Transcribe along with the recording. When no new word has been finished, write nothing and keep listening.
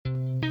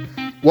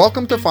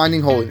Welcome to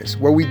Finding Holiness,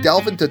 where we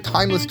delve into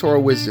timeless Torah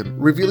wisdom,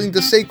 revealing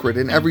the sacred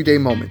in everyday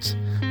moments.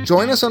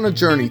 Join us on a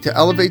journey to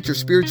elevate your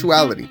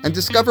spirituality and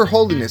discover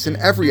holiness in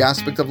every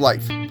aspect of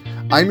life.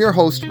 I'm your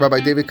host,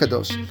 Rabbi David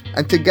Kadosh,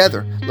 and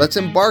together, let's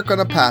embark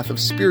on a path of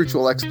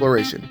spiritual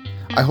exploration.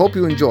 I hope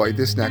you enjoy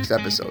this next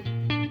episode.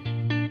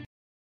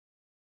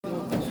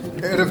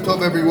 Erev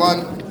Tov,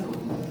 everyone.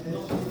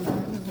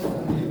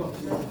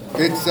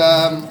 It's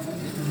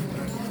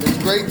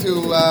great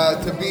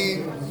to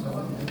be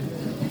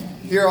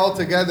here all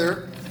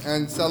together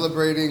and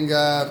celebrating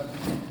the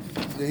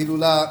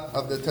Hilula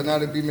of the Tanat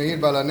Rabbi Meir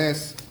Baal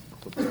HaNess.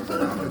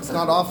 It's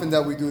not often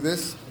that we do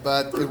this,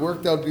 but it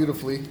worked out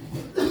beautifully,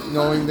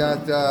 knowing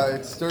that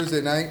it's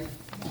Thursday night,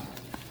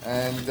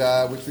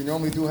 and which we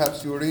normally do have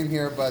shiurim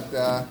here, but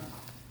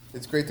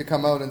it's great to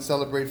come out and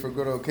celebrate for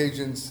good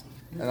occasions.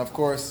 And of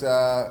course,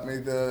 may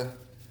the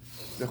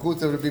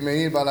Chut of Rabbi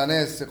Meir Baal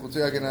HaNess,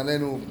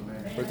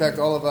 protect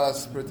all of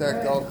us,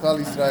 protect all Klal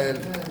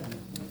Yisrael.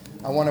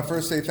 I want to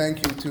first say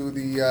thank you to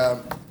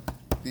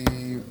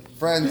the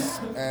friends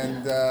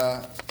and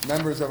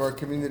members of our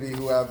community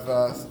who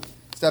have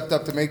stepped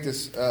up to make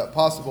this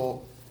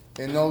possible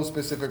in no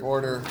specific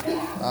order.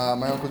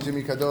 My uncle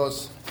Jimmy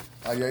Kadosh,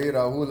 Yair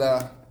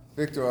Hilula,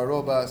 Victor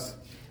Arobas,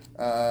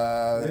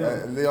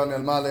 Leon El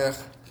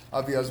Malech,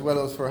 Avi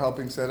Azuelos for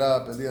helping set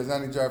up, Elia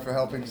Zanijar for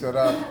helping set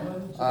up,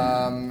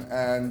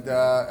 and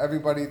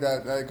everybody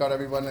I got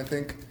everyone, I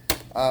think.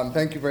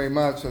 Thank you very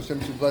much.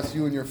 Hashem should bless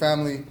you and your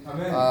family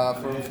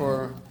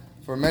for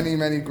many,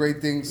 many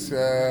great things,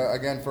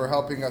 again, for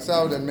helping us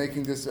out and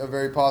making this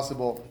very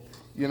possible.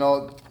 You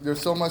know,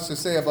 there's so much to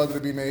say about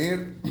Rabbi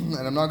Meir, and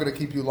I'm not going to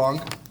keep you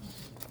long.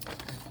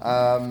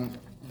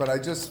 But I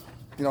just,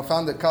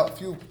 found a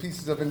few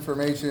pieces of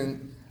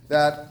information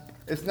that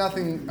it's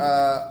nothing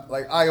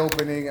like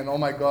eye-opening and, oh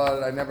my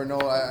God, I never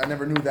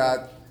knew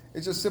that.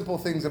 It's just simple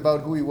things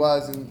about who he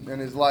was and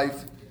his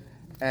life,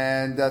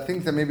 and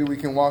things that maybe we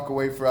can walk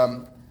away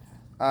from.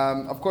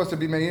 Of course,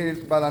 Rabbi Meir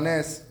Baal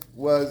HaNess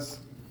was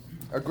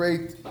a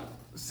great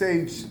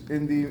sage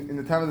in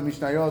the time of the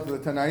Mishnayot, the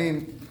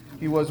Tanaim.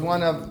 He was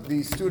one of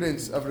the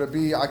students of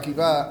Rabbi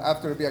Akiva.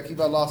 After Rabbi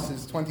Akiva lost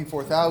his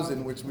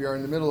 24,000, which we are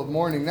in the middle of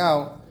mourning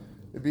now,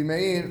 Rabbi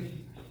Meir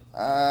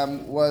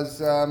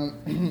was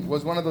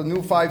one of the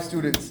new 5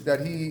 students that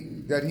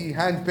he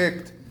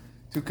handpicked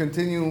to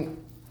continue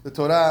the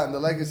Torah and the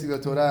legacy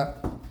of the Torah.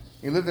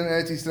 He lived in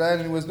Eretz Yisrael,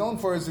 and he was known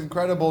for his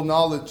incredible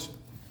knowledge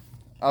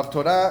of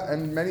Torah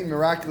and many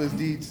miraculous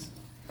deeds.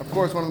 Of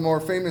course, one of the more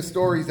famous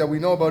stories that we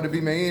know about Rabbi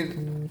Meir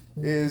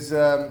is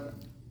the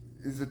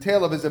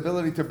tale of his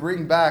ability to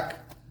bring back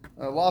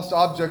lost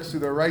objects to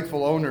their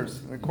rightful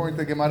owners. And according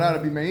to Gemara,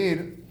 Rabbi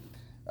Meir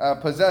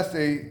possessed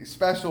a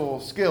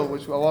special skill,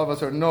 which a lot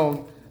of us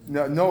know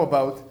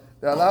about,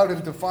 that allowed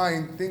him to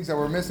find things that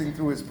were missing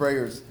through his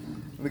prayers.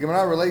 And the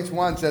Gemara relates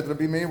once that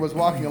Rabbi Meir was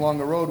walking along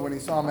the road when he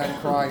saw a man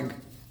crying.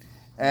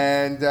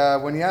 And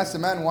when he asked the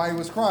man why he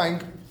was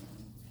crying,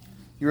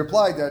 he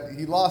replied that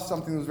he lost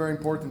something that was very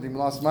important to him. He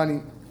lost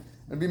money.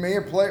 Rabbi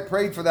Meir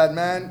prayed for that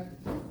man,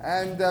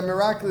 and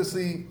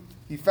miraculously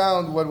he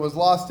found what was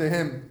lost to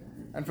him.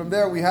 And from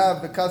there we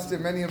have the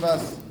custom, many of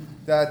us,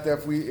 that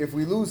if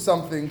we lose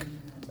something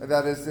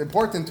that is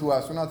important to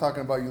us, we're not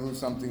talking about you lose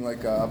something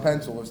like a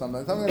pencil or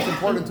something that's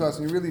important to us,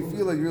 and you really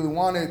feel it, you really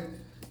want it,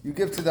 you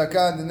give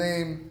tzedakah in the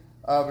name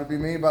of Rabbi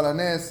Meir Baal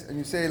HaNess, and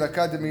you say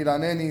Elakad Meir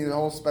Aneni, the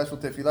whole special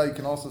tefillah. You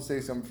can also say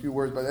some few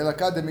words, but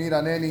Elakad Meir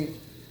Aneni,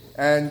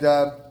 and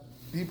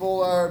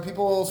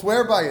people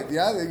swear by it.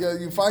 Yeah,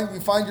 you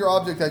find your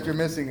object that you're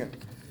missing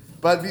it.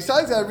 But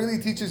besides that, it really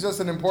teaches us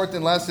an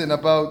important lesson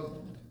about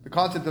the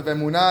concept of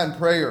emunah and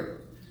prayer.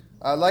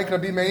 Like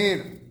Rabbi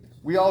Meir,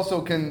 we also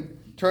can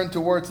turn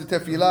towards the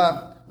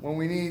tefillah when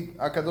we need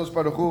HaKadosh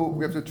Baruch Hu.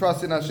 We have to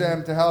trust in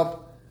Hashem to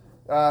help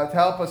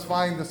us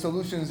find the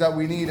solutions that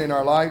we need in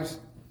our lives.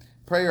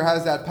 Prayer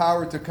has that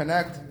power to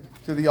connect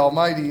to the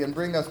Almighty and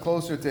bring us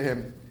closer to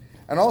Him.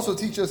 And also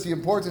teach us the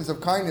importance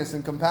of kindness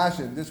and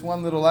compassion. This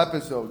one little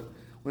episode.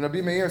 When Rabbi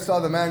Meir saw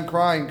the man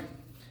crying,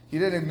 he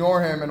didn't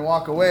ignore him and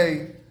walk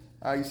away.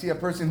 You see a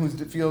person who's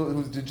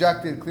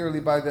dejected clearly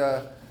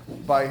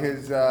by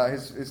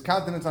his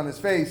countenance on his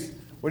face.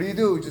 What do?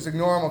 You just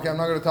ignore him? Okay, I'm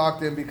not going to talk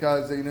to him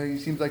because he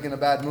seems like in a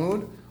bad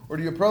mood? Or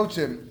do you approach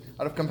him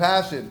out of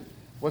compassion?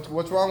 What's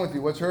wrong with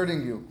you? What's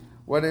hurting you?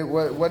 What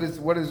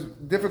is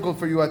difficult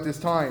for you at this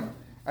time?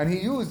 And he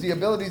used the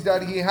abilities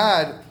that he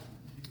had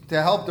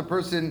to help the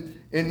person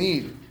in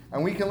need.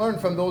 And we can learn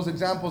from those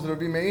examples of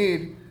Rabbi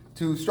Meir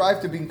to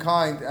strive to be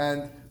kind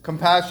and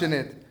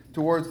compassionate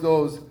towards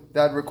those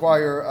that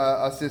require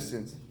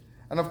assistance.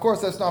 And of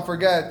course, let's not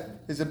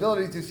forget his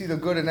ability to see the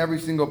good in every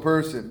single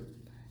person.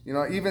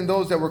 Even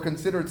those that were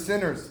considered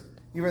sinners,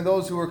 even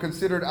those who were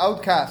considered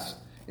outcasts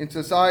in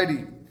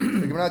society.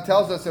 The Gemara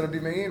tells us that Rabbi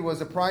Meir was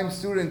a prime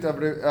student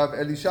of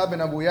Elisha ben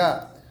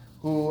Abuya,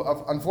 who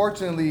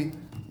unfortunately,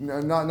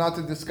 not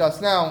to discuss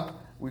now,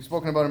 we've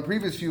spoken about in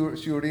previous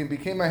shiurim,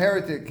 became a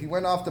heretic. He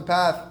went off the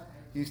path.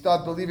 He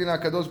stopped believing in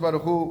HaKadosh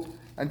Baruch Hu,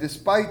 and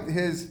despite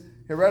his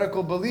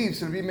heretical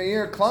beliefs, Rabbi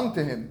Meir clung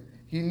to him.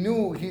 He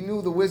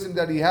knew the wisdom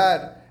that he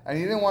had, and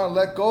he didn't want to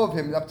let go of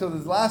him. Up till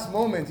his last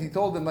moment, he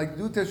told him, like,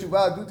 do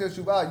teshuvah,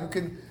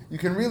 you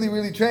can really,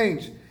 really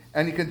change.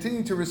 And he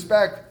continued to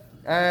respect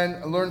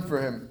and learn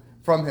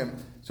from him.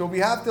 So we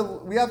have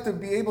to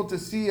be able to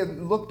see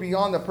and look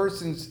beyond a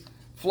person's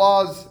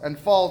flaws and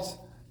faults,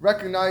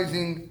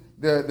 recognizing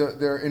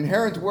their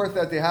inherent worth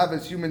that they have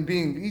as human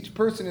beings. Each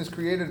person is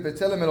created,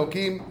 B'Tselem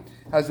Elokim,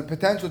 has the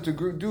potential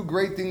to do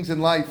great things in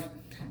life.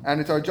 And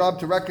it's our job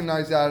to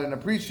recognize that and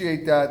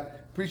appreciate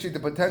the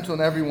potential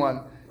in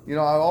everyone. It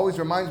always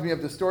reminds me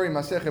of the story in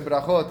Masechet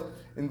Brachot,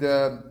 in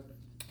the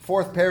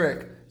 4th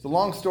parak. It's a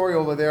long story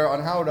over there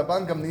on how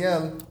Rabban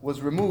Gamliel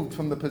was removed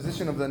from the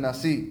position of the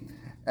Nasi.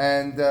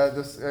 And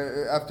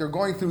after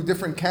going through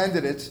different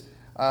candidates,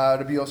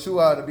 Rabbi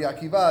Yoshua, Rabbi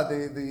Akiva,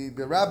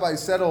 the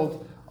rabbis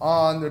settled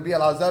on Rabbi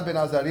Elazar ben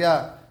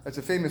Azariah. It's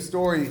a famous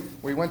story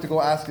where he went to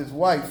go ask his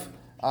wife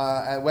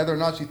whether or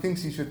not she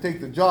thinks he should take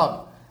the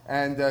job.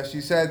 And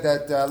she said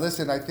that,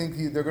 listen, I think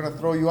they're going to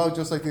throw you out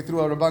just like they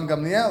threw out Rabban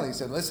Gamliel. He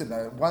said, listen,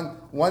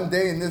 one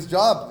day in this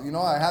job,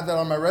 I have that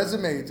on my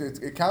resume.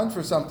 It counts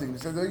for something. He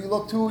said, you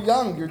look too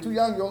young. You're too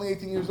young. You're only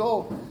 18 years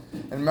old.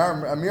 And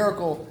a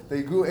miracle,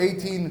 they grew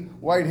 18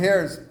 white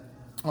hairs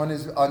on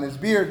his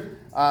beard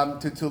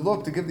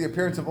to give the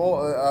appearance of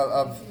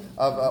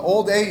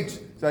old age,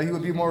 so that he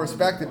would be more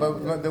respected.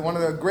 But one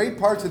of the great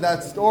parts of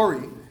that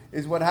story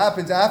is what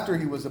happens after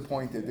he was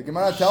appointed. The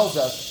Gemara tells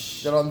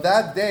us that on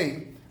that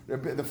day,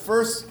 the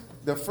first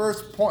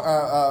point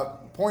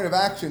of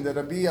action that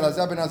Rabbi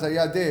Elazar ben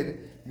Azariah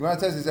did, the Gemara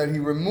says, is that he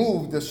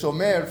removed the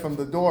shomer from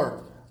the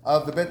door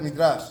of the Bet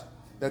Midrash.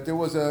 That there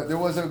was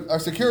a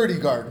security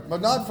guard,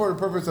 but not for the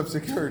purpose of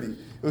security.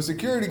 It was a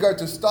security guard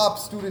to stop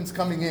students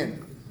coming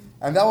in,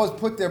 and that was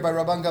put there by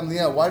Rabban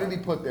Gamliel. Why did he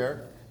put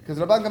there? Because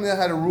Rabban Gamliel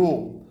had a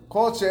rule: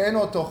 Kol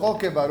she'eno tocho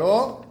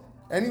kebaro.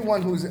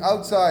 Anyone who's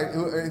outside,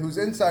 who's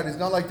inside, is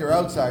not like they're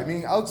outside.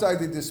 Meaning, outside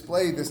they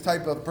display this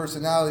type of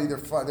personality.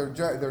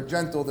 They're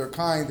gentle, they're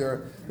kind,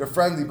 they're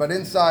friendly. But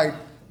inside,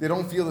 they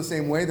don't feel the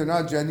same way. They're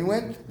not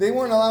genuine. They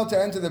weren't allowed to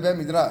enter the Bet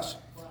Midrash.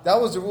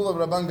 That was the rule of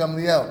Rabban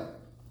Gamliel.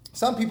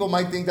 Some people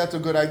might think that's a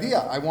good idea.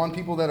 I want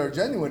people that are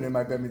genuine in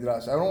my Bet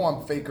Midrash. I don't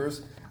want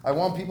fakers. I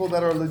want people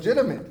that are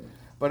legitimate.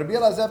 But Rabbi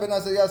Elazar ben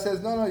Azariah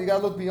says, no, you got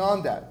to look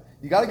beyond that.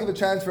 You got to give a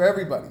chance for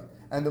everybody.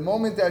 And the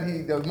moment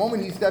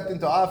he stepped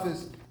into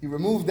office, he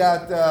removed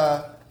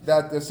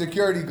that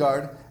security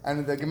guard,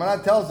 and the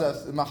Gemara tells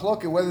us the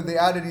machloket whether they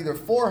added either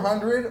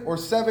 400 or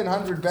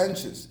 700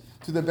 benches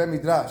to the Bet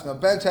Midrash. Now,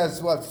 bench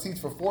has seats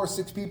for 4,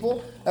 6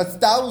 people. That's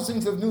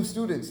thousands of new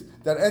students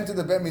that enter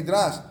the Bet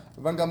Midrash.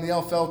 Rabban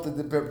Gamliel felt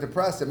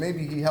depressed, and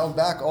maybe he held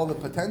back all the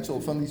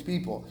potential from these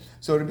people.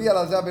 So Rabbi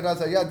Elazar ben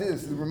Azariah did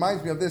this. It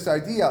reminds me of this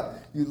idea.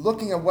 You're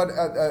looking at what,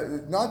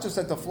 not just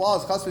at the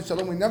flaws. Chas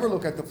v'shalom, we never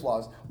look at the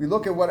flaws. We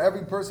look at what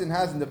every person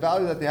has and the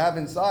value that they have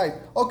inside.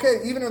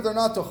 Okay, even if they're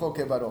not tocho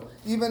kebaro,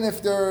 even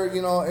if they're,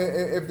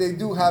 if they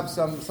do have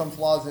some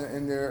flaws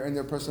in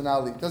their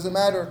personality, it doesn't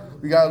matter.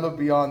 We got to look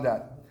beyond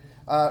that.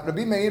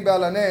 Rabbi Meir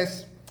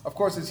HaNess, of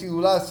course, is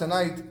Hilula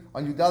tonight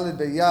on Yudalid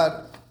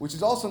Be'Iyar, which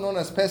is also known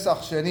as Pesach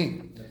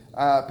Sheni.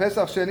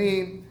 Pesach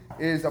Sheni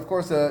is, of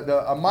course,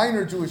 a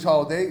minor Jewish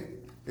holiday.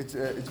 It's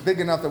big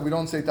enough that we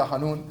don't say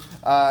Tahanun.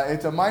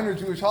 It's a minor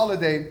Jewish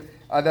holiday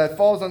that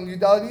falls on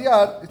Yudalid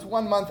Be'Iyar. It's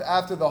 1 month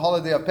after the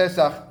holiday of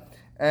Pesach,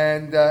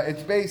 and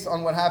it's based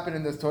on what happened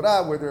in the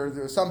Torah, where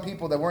there are some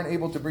people that weren't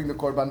able to bring the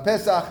Korban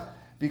Pesach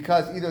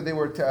because either they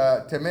were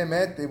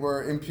tememet, they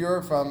were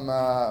impure from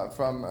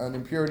an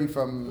impurity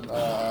from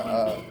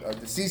a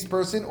deceased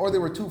person, or they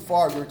were too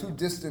far, they were too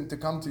distant to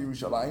come to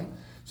Yerushalayim.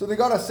 So they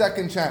got a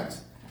second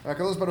chance.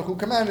 HaKadosh Baruch Hu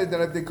commanded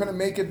that if they couldn't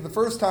make it the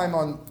first time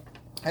on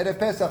Erev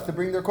Pesach to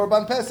bring their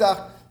Korban Pesach,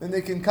 then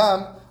they can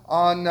come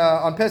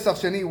on Pesach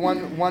Sheni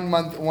one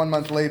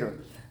month later.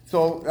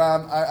 So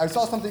I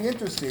saw something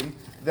interesting,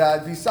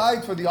 that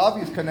besides for the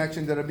obvious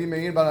connection that Rabbi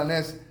Meir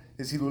HaNess,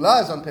 his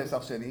Hilula is on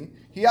Pesach Sheni,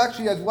 he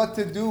actually has what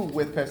to do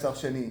with Pesach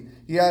Sheni.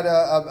 He had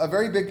a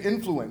very big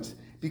influence,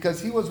 because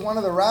he was one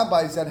of the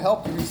rabbis that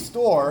helped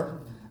restore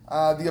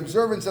the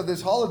observance of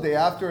this holiday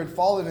after it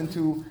fallen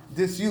into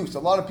disuse. A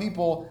lot of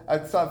people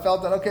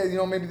felt that, okay,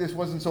 maybe this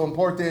wasn't so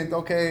important,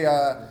 okay,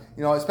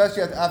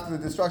 especially after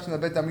the destruction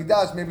of Bet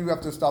HaMikdash, maybe we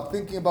have to stop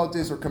thinking about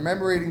this or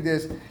commemorating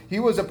this. He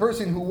was a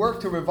person who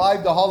worked to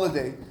revive the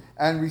holiday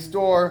and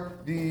restore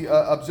the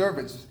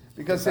observance.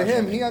 Because to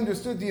him, he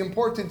understood the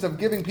importance of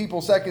giving people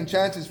second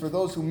chances for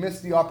those who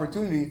missed the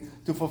opportunity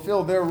to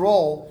fulfill their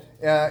role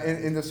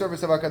in the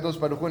service of HaKadosh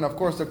Baruch Hu, and of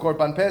course the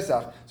Korban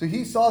Pesach. So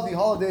he saw the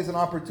holiday as an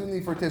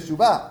opportunity for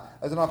teshuvah,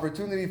 as an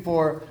opportunity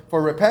for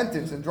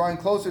repentance and drawing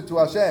closer to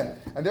Hashem.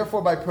 And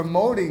therefore, by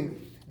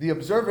promoting the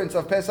observance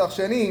of Pesach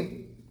Sheni,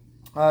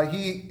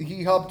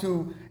 he helped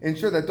to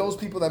ensure that those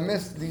people that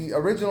missed the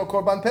original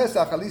Korban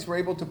Pesach at least were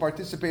able to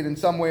participate in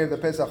some way of the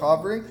Pesach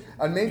offering,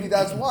 and maybe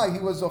that's why he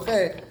was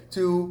zocheh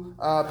to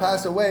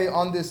pass away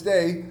on this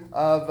day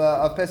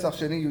of Pesach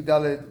Sheni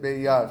Yudalid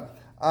Be'Iyar.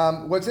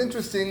 What's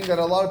interesting that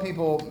a lot of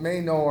people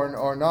may know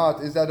or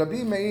not is that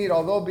Rabbi Meir,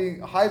 although being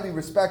highly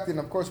respected, and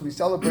of course we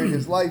celebrate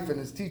his life and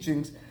his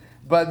teachings,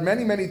 but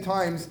many, many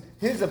times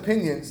his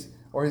opinions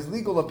or his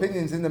legal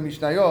opinions in the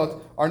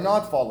Mishnayot are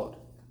not followed.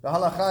 The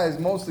halacha is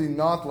mostly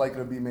not like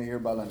Rabbi Meir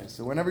Baal HaNess.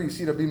 So whenever you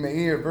see Rabbi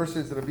Meir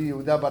versus Rabbi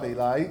Yehuda bar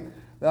Ilai,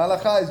 the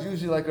halacha is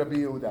usually like Rabbi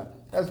Yehuda.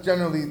 That's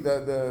generally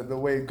the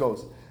way it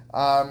goes.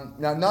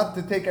 Now, not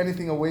to take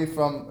anything away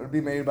from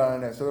Rabbi Meir Baal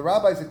HaNess. So the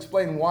rabbis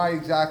explain why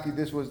exactly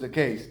this was the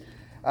case.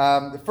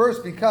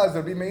 First, because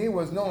Rabbi Meir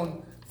was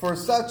known for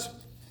such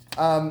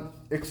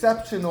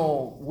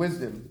exceptional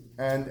wisdom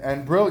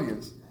and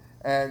brilliance,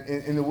 and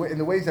in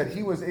the ways that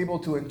he was able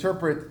to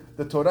interpret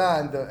the Torah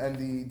and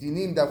the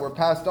dinim that were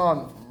passed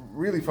on,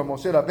 really from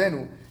Moshe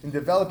Rabbeinu, in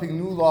developing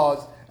new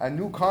laws and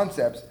new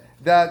concepts,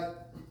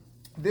 that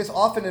this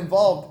often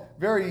involved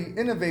very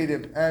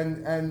innovative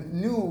and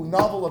new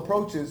novel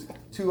approaches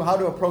to how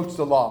to approach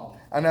the law.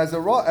 And as a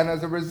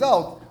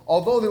result,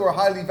 although they were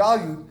highly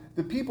valued,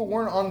 the people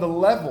weren't on the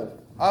level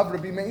of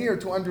Rabbi Meir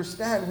to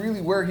understand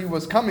really where he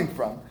was coming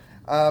from.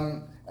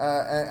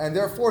 And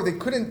therefore they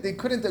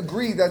couldn't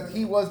agree that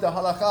he was the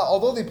halakha,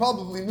 although they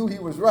probably knew he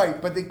was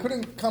right, but they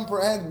couldn't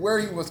comprehend where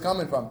he was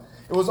coming from.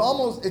 It's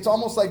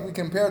almost like we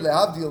compare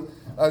lehavdil,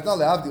 not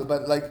lehavdil,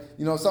 but like,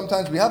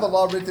 sometimes we have a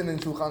law written in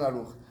Shulchan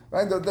Aruch.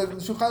 Right? The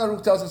Shulchan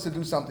Aruch tells us to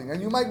do something,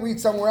 and you might read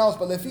somewhere else,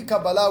 but lefi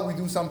Kabbalah we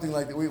do something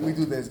like that. We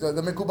do this. The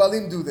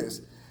Mekubalim do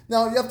this.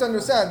 Now you have to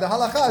understand the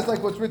halakha is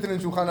like what's written in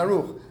Shulchan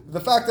Aruch. The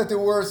fact that there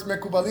were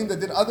Mekubalim that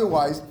did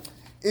otherwise,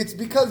 it's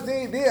because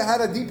they had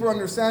a deeper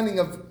understanding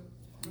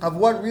of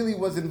what really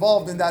was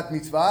involved in that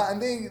mitzvah,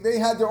 and they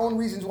had their own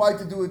reasons why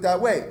to do it that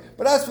way.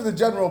 But as for the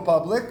general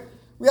public,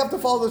 we have to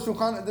follow the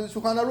Shulchan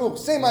Aruch.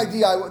 Same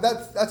idea.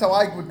 That's how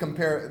I would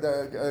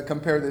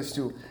compare this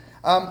to.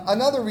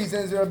 Another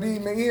reason is that Rabbi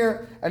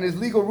Meir and his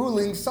legal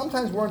rulings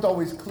sometimes weren't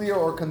always clear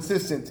or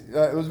consistent.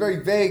 It was very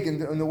vague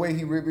in the way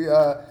he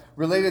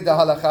related the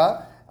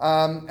halakha,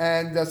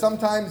 and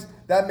sometimes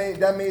that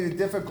made it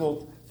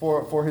difficult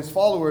for his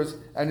followers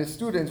and his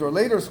students or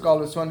later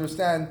scholars to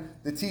understand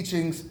the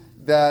teachings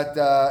that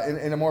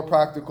in a more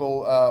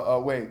practical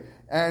way.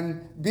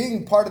 And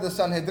being part of the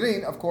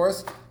Sanhedrin, of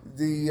course,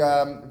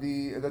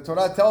 the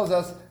Torah tells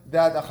us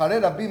that acharei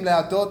rabim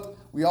le'atot,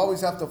 we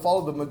always have to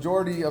follow the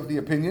majority of the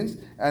opinions,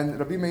 and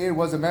Rabbi Meir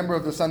was a member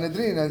of the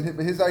Sanhedrin, and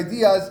his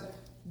ideas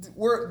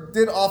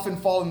did often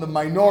fall in the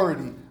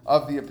minority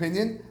of the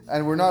opinion,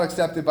 and were not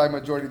accepted by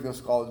majority of the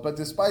scholars. But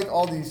despite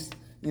all these,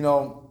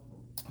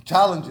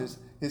 challenges,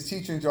 his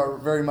teachings are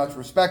very much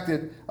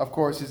respected. Of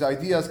course, his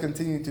ideas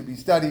continue to be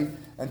studied,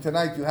 and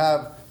tonight you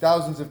have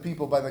thousands of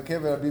people by the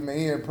Kever Rabbi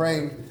Meir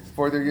praying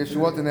for their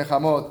Yeshuot and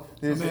Nechamot,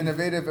 his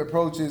innovative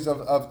approaches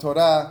of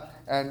Torah,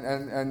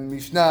 and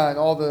Mishnah and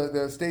all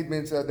the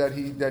statements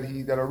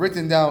that are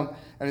written down,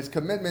 and his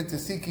commitment to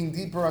seeking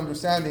deeper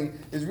understanding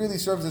really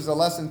serves as a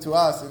lesson to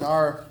us in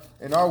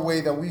our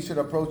way that we should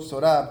approach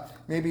Torah.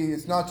 Maybe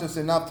it's not just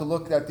enough to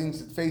look at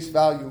things at face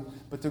value,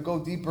 but to go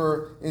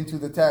deeper into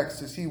the text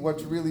to see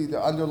what's really the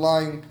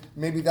underlying.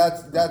 Maybe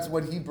that's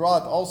what he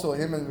brought. Also,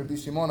 him and Rabbi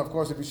Shimon, of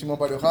course, Rabbi Shimon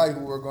Bar Yochai, who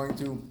we're going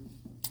to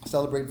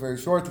celebrate very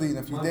shortly in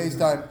a few days'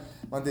 time.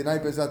 Monday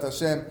night, Bezat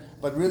Hashem.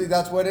 But really,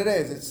 that's what it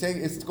is.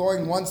 It's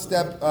going one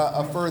step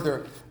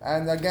further.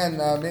 And again,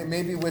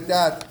 maybe with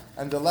that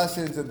and the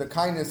lessons and the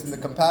kindness and the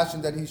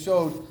compassion that he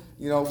showed,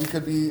 we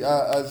could be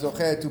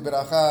zocheh to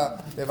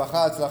beracha,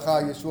 levacha,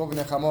 tzlacha, yeshuah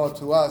v'nechamot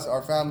to us,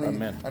 our family,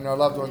 Amen. And our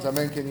loved ones.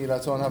 Amen. Ken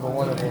Yiratzon. Have a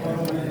wonderful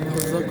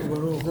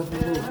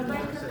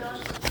day.